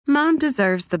Mom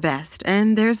deserves the best,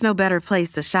 and there's no better place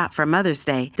to shop for Mother's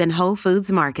Day than Whole Foods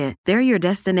Market. They're your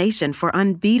destination for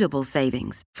unbeatable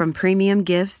savings, from premium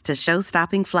gifts to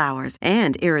show-stopping flowers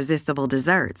and irresistible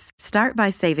desserts. Start by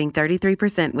saving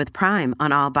 33% with Prime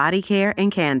on all body care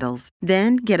and candles.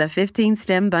 Then get a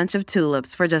 15-stem bunch of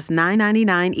tulips for just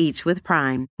 $9.99 each with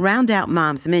Prime. Round out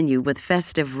Mom's menu with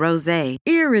festive rosé,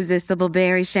 irresistible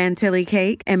berry chantilly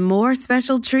cake, and more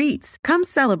special treats. Come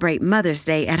celebrate Mother's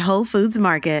Day at Whole Foods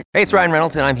Market. Hey, it's Ryan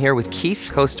Reynolds, and I'm here with Keith,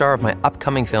 co-star of my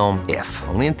upcoming film, If,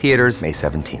 only in theaters May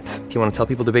 17th. Do you want to tell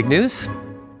people the big news?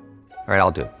 All right,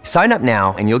 I'll do it. Sign up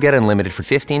now and you'll get unlimited for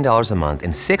 $15 a month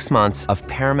and 6 months of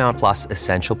Paramount Plus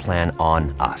Essential Plan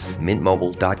on us.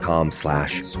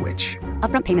 MintMobile.com/switch.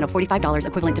 Upfront payment of $45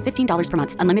 equivalent to $15 per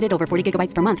month. Unlimited over 40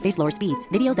 gigabytes per month. Face lower speeds.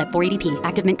 Videos at 480p.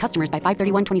 Active Mint customers by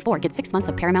 531.24 get 6 months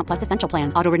of Paramount Plus Essential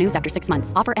Plan. Auto renews after 6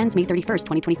 months. Offer ends May 31st,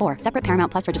 2024. Separate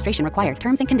Paramount Plus registration required.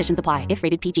 Terms and conditions apply if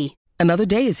rated PG. Another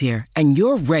day is here and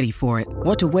you're ready for it.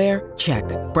 What to wear? Check.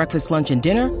 Breakfast, lunch, and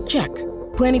dinner? Check.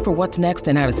 Planning for what's next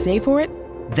and how to save for it?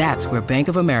 That's where Bank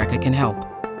of America can help.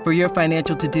 For your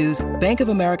financial to-dos, Bank of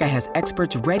America has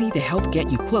experts ready to help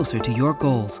get you closer to your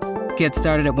goals. Get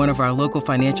started at one of our local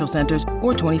financial centers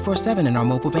or 24/7 in our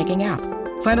mobile banking app.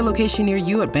 Find a location near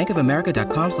you at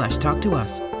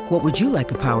bankofamerica.com/talktous. What would you like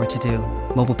the power to do?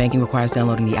 Mobile banking requires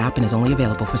downloading the app and is only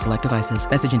available for select devices.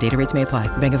 Message and data rates may apply.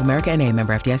 Bank of America NA,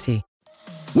 member FDIC.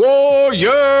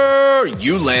 Warrior!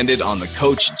 You landed on the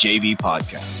Coach JV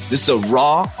podcast. This is a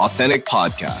raw, authentic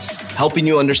podcast helping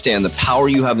you understand the power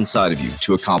you have inside of you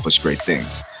to accomplish great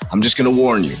things. I'm just going to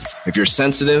warn you, if you're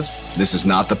sensitive, this is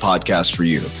not the podcast for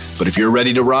you. But if you're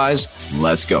ready to rise,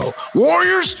 let's go.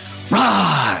 Warriors,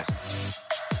 rise!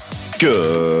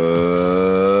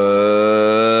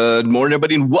 Good morning,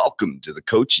 everybody, and welcome to the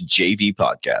Coach JV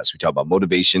podcast. We talk about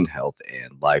motivation, health,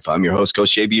 and life. I'm your host,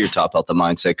 Coach JV, your top health and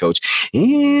mindset coach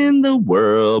in the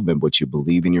world. And what you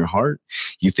believe in your heart,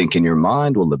 you think in your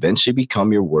mind, will eventually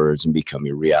become your words and become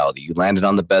your reality. You landed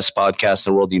on the best podcast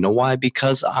in the world. You know why?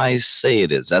 Because I say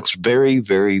it is. That's very,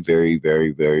 very, very,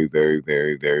 very, very, very,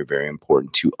 very, very, very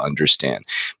important to understand.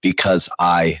 Because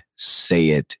I say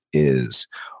it is,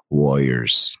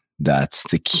 warriors. That's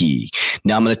the key.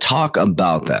 Now I'm going to talk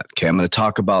about that. Okay. I'm going to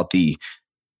talk about the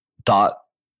thought,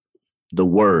 the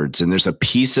words, and there's a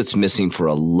piece that's missing for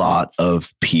a lot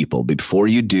of people. But before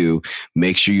you do,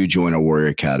 make sure you join our Warrior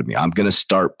Academy. I'm going to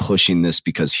start pushing this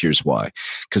because here's why.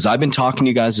 Because I've been talking to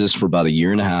you guys this for about 1.5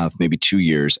 years, maybe 2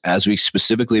 years, as we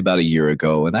specifically about 1 year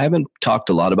ago. And I haven't talked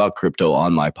a lot about crypto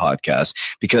on my podcast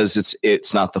because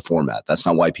it's not the format. That's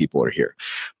not why people are here.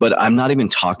 But I'm not even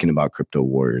talking about crypto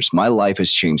warriors. My life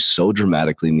has changed so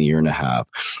dramatically in the 1.5 years.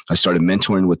 I started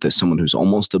mentoring with someone who's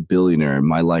almost a billionaire, and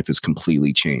my life has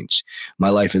completely changed. My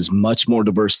life is much more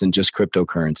diverse than just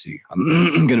cryptocurrency.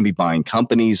 I'm going to be buying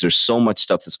companies. There's so much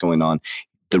stuff that's going on.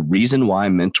 The reason why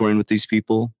I'm mentoring with these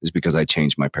people is because I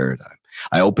changed my paradigm.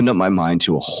 I opened up my mind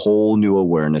to a whole new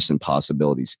awareness and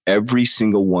possibilities. Every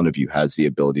single one of you has the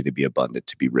ability to be abundant,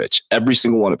 to be rich. Every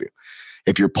single one of you.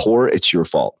 If you're poor, it's your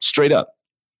fault. Straight up.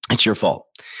 It's your fault.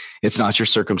 It's not your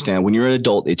circumstance. When you're an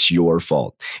adult, it's your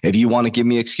fault. If you want to give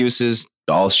me excuses,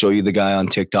 I'll show you the guy on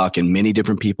TikTok and many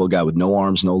different people, a guy with no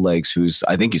arms, no legs,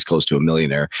 I think he's close to a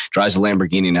millionaire, drives a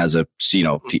Lamborghini and has a,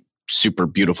 super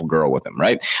beautiful girl with him,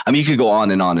 right? I mean, you could go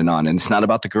on and on and on. And it's not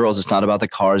about the girls. It's not about the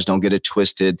cars. Don't get it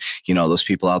twisted. Those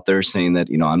people out there saying that,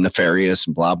 I'm nefarious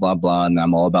and blah, blah, blah. And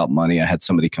I'm all about money. I had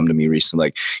somebody come to me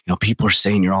recently, like, people are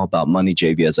saying you're all about money,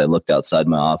 JV, as I looked outside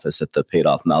my office at the paid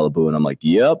off Malibu. And I'm like,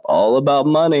 yep, all about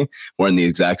money. Wearing the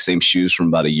exact same shoes from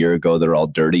about 1 year ago. They're all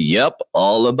dirty. Yep,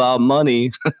 all about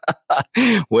money.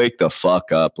 Wake the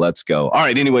fuck up. Let's go. All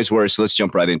right. Anyways, so let's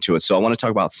jump right into it. So I want to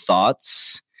talk about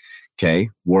thoughts. Okay,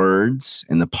 words,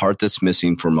 and the part that's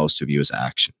missing for most of you is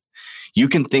action. You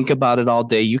can think about it all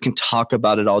day. You can talk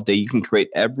about it all day. You can create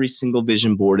every single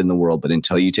vision board in the world, but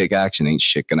until you take action, ain't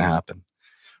shit going to happen.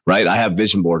 Right? I have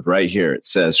vision board right here. It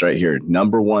says right here,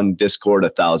 #1 Discord,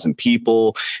 1,000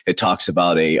 people. It talks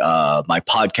about my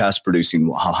podcast producing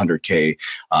 100K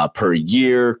per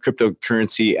year,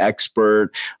 cryptocurrency expert,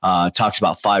 talks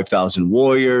about 5,000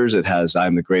 warriors. It has,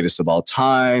 I'm the greatest of all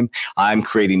time. I'm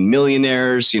creating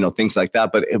millionaires, things like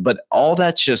that. But all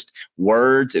that's just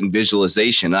words and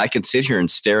visualization. I can sit here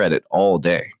and stare at it all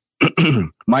day.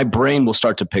 My brain will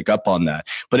start to pick up on that.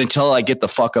 But until I get the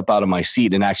fuck up out of my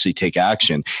seat and actually take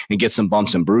action and get some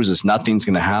bumps and bruises, nothing's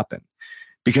going to happen.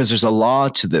 Because there's a law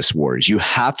to this, warriors. You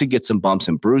have to get some bumps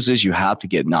and bruises. You have to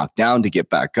get knocked down to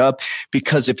get back up.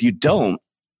 Because if you don't,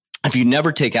 if you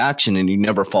never take action and you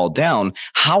never fall down,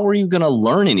 how are you going to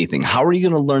learn anything? How are you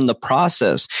going to learn the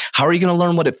process? How are you going to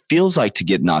learn what it feels like to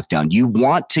get knocked down? You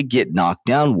want to get knocked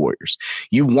down, warriors.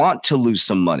 You want to lose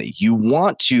some money. You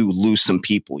want to lose some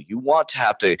people. You want to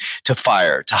have to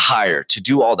fire, to hire, to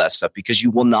do all that stuff, because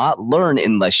you will not learn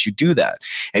unless you do that.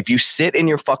 If you sit in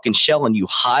your fucking shell and you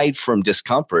hide from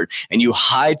discomfort and you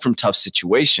hide from tough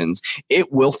situations,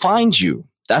 it will find you.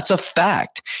 That's a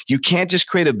fact. You can't just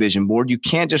create a vision board. You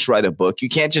can't just write a book. You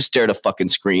can't just stare at a fucking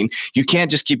screen. You can't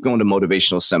just keep going to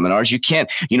motivational seminars. You can't,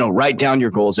 write down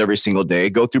your goals every single day,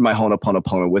 go through my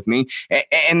Ho'oponopono with me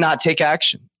and not take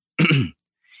action.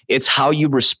 It's how you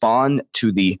respond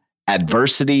to the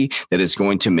adversity that is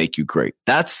going to make you great.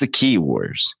 That's the key,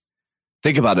 warriors.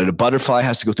 Think about it. A butterfly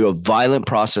has to go through a violent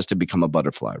process to become a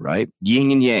butterfly, right? Yin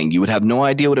and yang. You would have no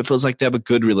idea what it feels like to have a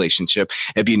good relationship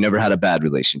if you never had a bad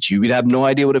relationship. You would have no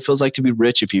idea what it feels like to be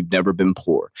rich if you've never been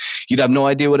poor. You'd have no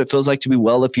idea what it feels like to be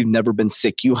well if you've never been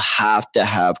sick. You have to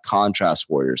have contrast,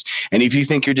 warriors. And if you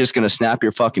think you're just going to snap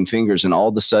your fucking fingers and all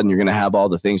of a sudden you're going to have all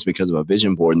the things because of a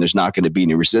vision board and there's not going to be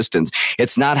any resistance,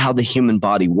 it's not how the human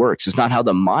body works. It's not how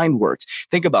the mind works.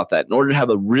 Think about that. In order to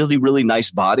have a really, really nice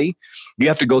body, you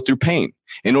have to go through pain.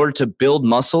 In order to build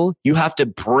muscle, you have to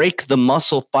break the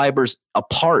muscle fibers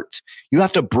apart. You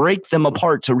have to break them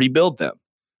apart to rebuild them.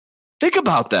 Think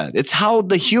about that. It's how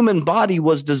the human body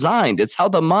was designed. It's how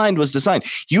the mind was designed.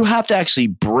 You have to actually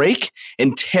break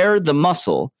and tear the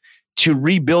muscle to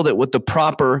rebuild it with the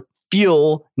proper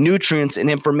fuel, nutrients, and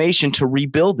information to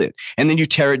rebuild it. And then you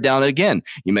tear it down again.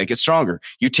 You make it stronger.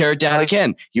 You tear it down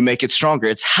again. You make it stronger.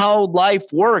 It's how life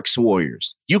works,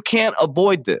 warriors. You can't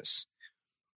avoid this.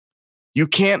 You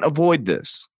can't avoid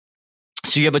this.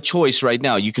 So you have a choice right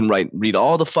now. You can read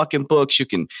all the fucking books. You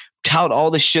can tout all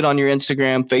the shit on your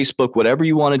Instagram, Facebook, whatever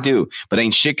you want to do, but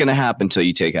ain't shit going to happen until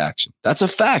you take action. That's a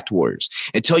fact, warriors.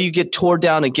 Until you get tore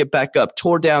down and get back up,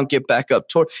 tore down, get back up,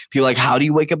 People like, how do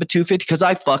you wake up at 2:50? Because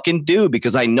I fucking do,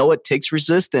 because I know it takes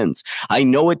resistance. I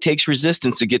know it takes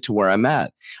resistance to get to where I'm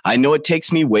at. I know it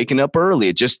takes me waking up early.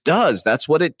 It just does. That's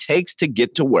what it takes to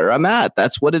get to where I'm at.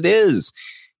 That's what it is.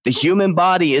 The human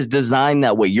body is designed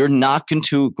that way. You're not going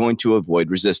to avoid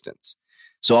resistance.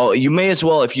 So you may as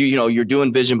well, if you're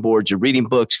doing vision boards, you're reading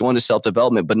books, going to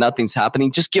self-development, but nothing's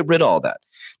happening, just get rid of all that.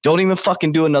 Don't even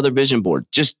fucking do another vision board.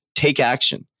 Just take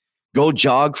action. Go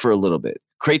jog for a little bit.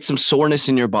 Create some soreness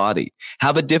in your body.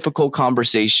 Have a difficult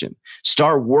conversation.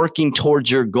 Start working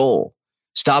towards your goal.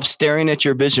 Stop staring at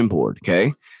your vision board,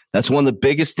 okay? That's one of the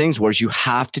biggest things, where you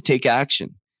have to take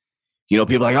action.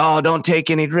 People are like, oh, don't take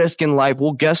any risk in life.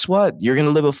 Well, guess what? You're going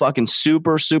to live a fucking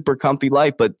super, super comfy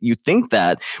life. But you think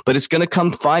that, but it's going to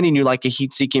come finding you like a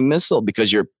heat-seeking missile,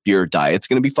 because your diet's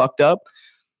going to be fucked up.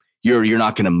 You're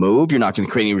not going to move. You're not going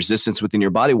to create any resistance within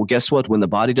your body. Well, guess what? When the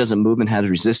body doesn't move and has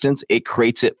resistance, it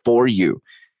creates it for you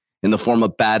in the form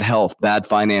of bad health, bad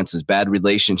finances, bad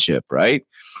relationship, right?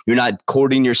 You're not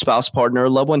courting your spouse, partner, or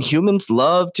loved one. Humans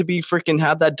love to be freaking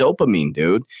have that dopamine,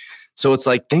 dude. So it's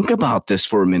like, think about this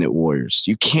for a minute, warriors.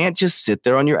 You can't just sit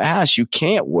there on your ass. You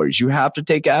can't, warriors. You have to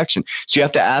take action. So you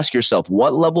have to ask yourself,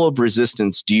 what level of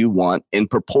resistance do you want in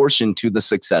proportion to the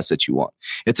success that you want?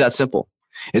 It's that simple.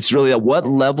 It's really what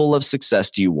level of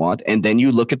success do you want? And then you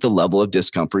look at the level of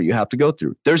discomfort you have to go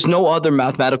through. There's no other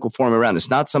mathematical form around. It's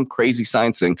not some crazy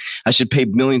science thing. I should pay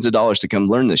millions of dollars to come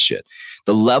learn this shit.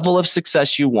 The level of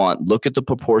success you want, look at the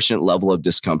proportionate level of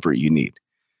discomfort you need.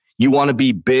 You want to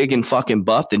be big and fucking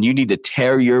buff, then you need to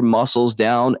tear your muscles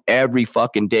down every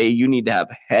fucking day. You need to have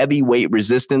heavyweight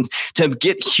resistance. To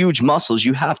get huge muscles,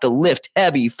 you have to lift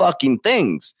heavy fucking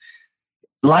things.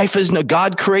 Life is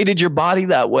God created your body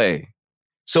that way.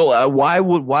 So why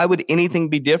would anything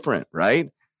be different,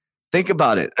 right? Think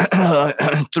about it.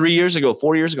 4 years ago,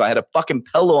 I had a fucking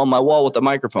pillow on my wall with a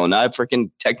microphone. Now I have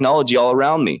freaking technology all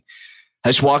around me. I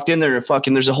just walked in there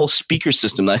and there's a whole speaker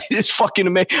system. It's fucking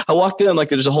amazing. I walked in, I'm like,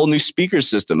 there's a whole new speaker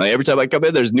system. Every time I come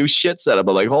in, there's new shit set up.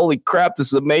 I'm like, holy crap, this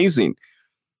is amazing.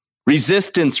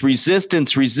 Resistance. Stop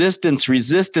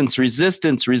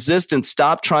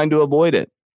trying to avoid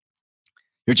it.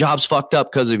 Your job's fucked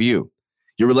up because of you.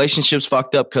 Your relationship's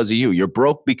fucked up because of you. You're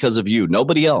broke because of you.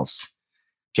 Nobody else.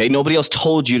 Okay. Nobody else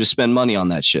told you to spend money on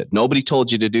that shit. Nobody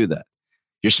told you to do that.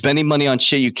 You're spending money on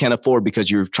shit you can't afford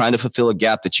because you're trying to fulfill a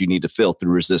gap that you need to fill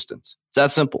through resistance. It's that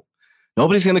simple.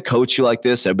 Nobody's going to coach you like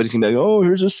this. Everybody's going to be like, oh,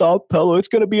 here's a soft pillow. It's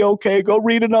going to be okay. Go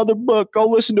read another book. Go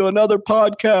listen to another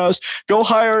podcast. Go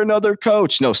hire another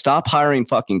coach. No, stop hiring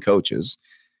fucking coaches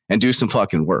and do some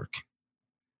fucking work.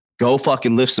 Go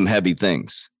fucking lift some heavy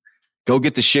things. Go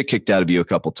get the shit kicked out of you a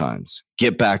couple times.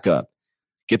 Get back up.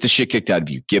 Get the shit kicked out of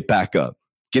you. Get back up.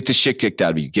 Get the shit kicked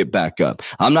out of you. Get back up.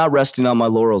 I'm not resting on my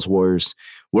laurels, Warriors.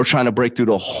 We're trying to break through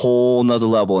to a whole nother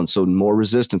level. And so more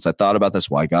resistance. I thought about this.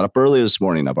 Why I got up earlier this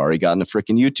morning. I've already gotten a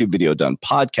freaking YouTube video done,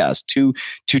 podcast, two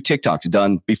TikToks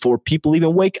done before people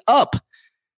even wake up.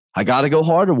 I got to go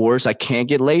harder, Warriors. I can't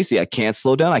get lazy. I can't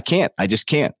slow down. I can't. I just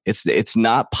can't. It's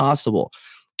not possible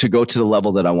to go to the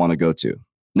level that I want to go to.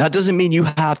 Now, it doesn't mean you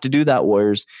have to do that,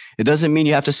 Warriors. It doesn't mean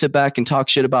you have to sit back and talk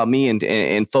shit about me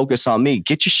and focus on me.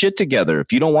 Get your shit together.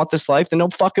 If you don't want this life, then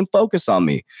don't fucking focus on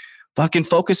me. Fucking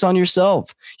focus on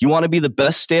yourself. You want to be the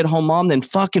best stay-at-home mom? Then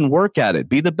fucking work at it.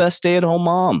 Be the best stay-at-home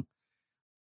mom.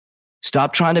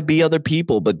 Stop trying to be other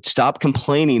people, but stop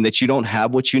complaining that you don't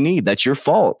have what you need. That's your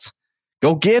fault.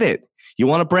 Go get it. You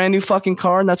want a brand new fucking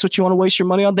car and that's what you want to waste your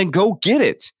money on? Then go get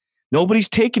it. Nobody's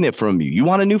taking it from you. You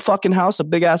want a new fucking house, a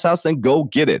big ass house? Then go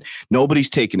get it. Nobody's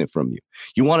taking it from you.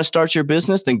 You want to start your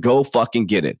business? Then go fucking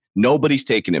get it. Nobody's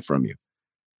taking it from you.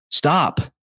 Stop.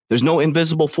 There's no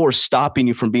invisible force stopping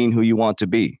you from being who you want to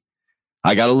be.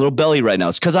 I got a little belly right now.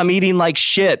 It's because I'm eating like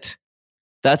shit.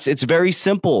 It's very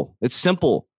simple. It's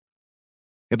simple.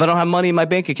 If I don't have money in my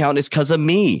bank account, it's because of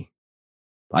me.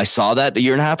 I saw that a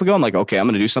year and a half ago. I'm like, okay, I'm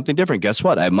going to do something different. Guess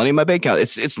what? I have money in my bank account.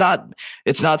 It's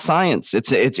not science. It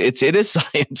is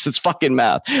science. It's fucking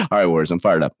math. All right, Warriors, I'm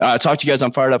fired up. Talk to you guys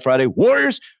on Fired Up Friday.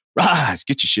 Warriors, rise.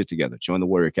 Get your shit together. Join the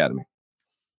Warrior Academy.